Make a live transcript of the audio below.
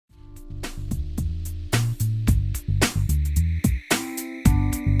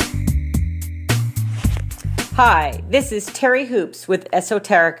Hi, this is Terry Hoops with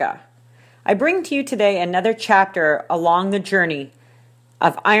Esoterica. I bring to you today another chapter along the journey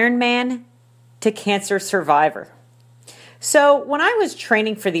of Ironman to cancer survivor. So when I was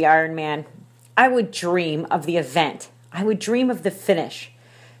training for the Ironman, I would dream of the event. I would dream of the finish.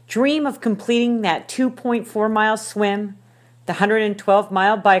 Dream of completing that 2.4 mile swim, the 112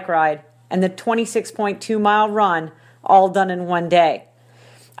 mile bike ride, and the 26.2 mile run, all done in one day.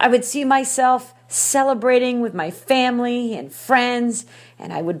 I would see myself celebrating with my family and friends,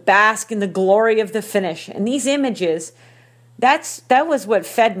 and I would bask in the glory of the finish. And these images, that was what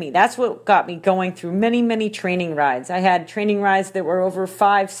fed me. That's what got me going through many, many training rides. I had training rides that were over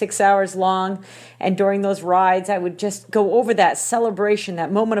 5-6 hours long, and during those rides, I would just go over that celebration,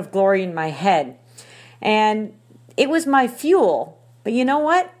 that moment of glory in my head. And it was my fuel. But you know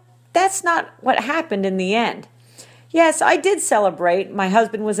what? That's not what happened in the end. Yes, I did celebrate. My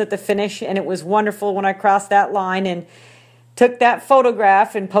husband was at the finish, and it was wonderful when I crossed that line and took that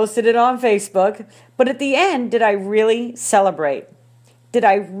photograph and posted it on Facebook. But at the end, did I really celebrate? Did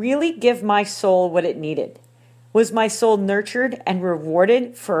I really give my soul what it needed? Was my soul nurtured and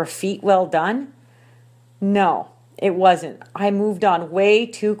rewarded for a feat well done? No, it wasn't. I moved on way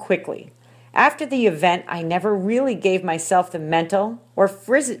too quickly. After the event, I never really gave myself the mental or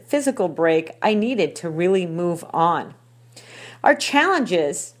physical break I needed to really move on. Our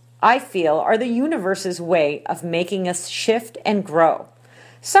challenges, I feel, are the universe's way of making us shift and grow.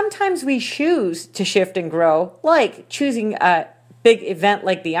 Sometimes we choose to shift and grow, like choosing a big event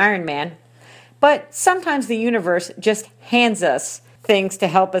like the Ironman, but sometimes the universe just hands us things to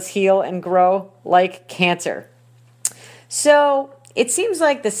help us heal and grow, like cancer. So it seems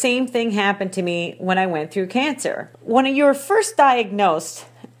like the same thing happened to me when I went through cancer. When you're first diagnosed,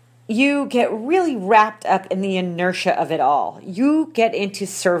 you get really wrapped up in the inertia of it all. You get into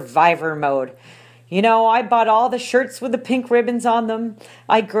survivor mode. You know, I bought all the shirts with the pink ribbons on them.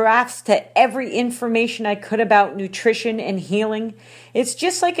 I grasped to every information I could about nutrition and healing. It's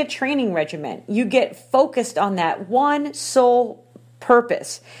just like a training regimen. You get focused on that one sole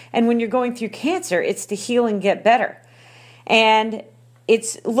purpose. And when you're going through cancer, it's to heal and get better. And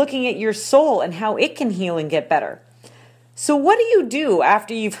it's looking at your soul and how it can heal and get better. So what do you do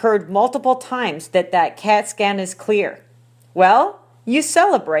after you've heard multiple times that CAT scan is clear? Well, you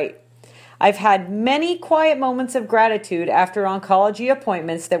celebrate. I've had many quiet moments of gratitude after oncology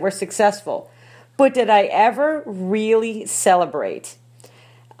appointments that were successful. But did I ever really celebrate?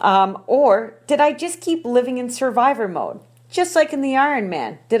 Or did I just keep living in survivor mode? Just like in the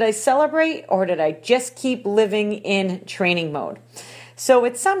Ironman, did I celebrate or did I just keep living in training mode? So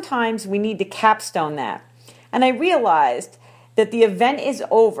it's sometimes we need to capstone that. And I realized that the event is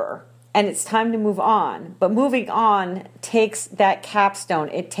over and it's time to move on. But moving on takes that capstone.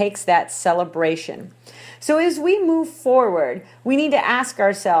 It takes that celebration. So as we move forward, we need to ask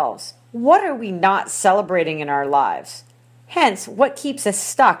ourselves, what are we not celebrating in our lives? Hence, what keeps us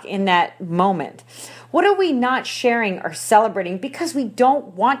stuck in that moment? What are we not sharing or celebrating because we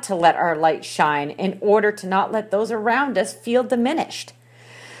don't want to let our light shine in order to not let those around us feel diminished?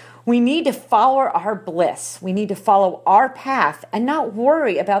 We need to follow our bliss. We need to follow our path and not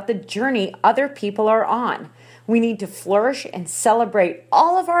worry about the journey other people are on. We need to flourish and celebrate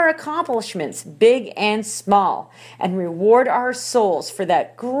all of our accomplishments, big and small, and reward our souls for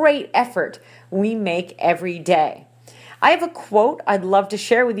that great effort we make every day. I have a quote I'd love to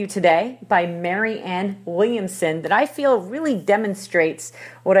share with you today by Mary Ann Williamson that I feel really demonstrates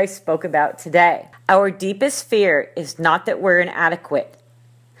what I spoke about today. Our deepest fear is not that we're inadequate.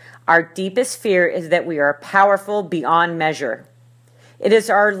 Our deepest fear is that we are powerful beyond measure. It is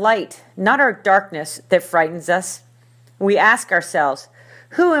our light, not our darkness, that frightens us. We ask ourselves,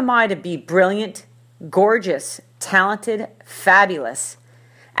 who am I to be brilliant, gorgeous, talented, fabulous?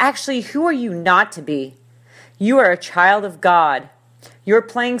 Actually, who are you not to be? You are a child of God. Your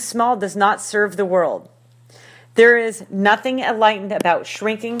playing small does not serve the world. There is nothing enlightened about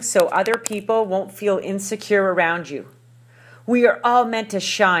shrinking so other people won't feel insecure around you. We are all meant to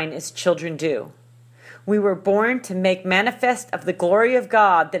shine as children do. We were born to make manifest of the glory of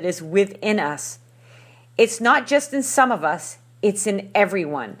God that is within us. It's not just in some of us, it's in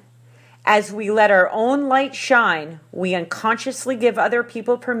everyone. As we let our own light shine, we unconsciously give other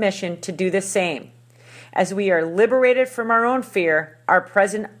people permission to do the same. As we are liberated from our own fear, our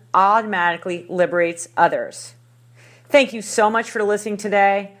present automatically liberates others. Thank you so much for listening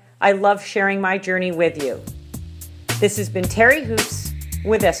today. I love sharing my journey with you. This has been Terry Hoops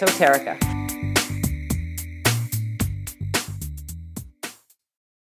with Esoterica.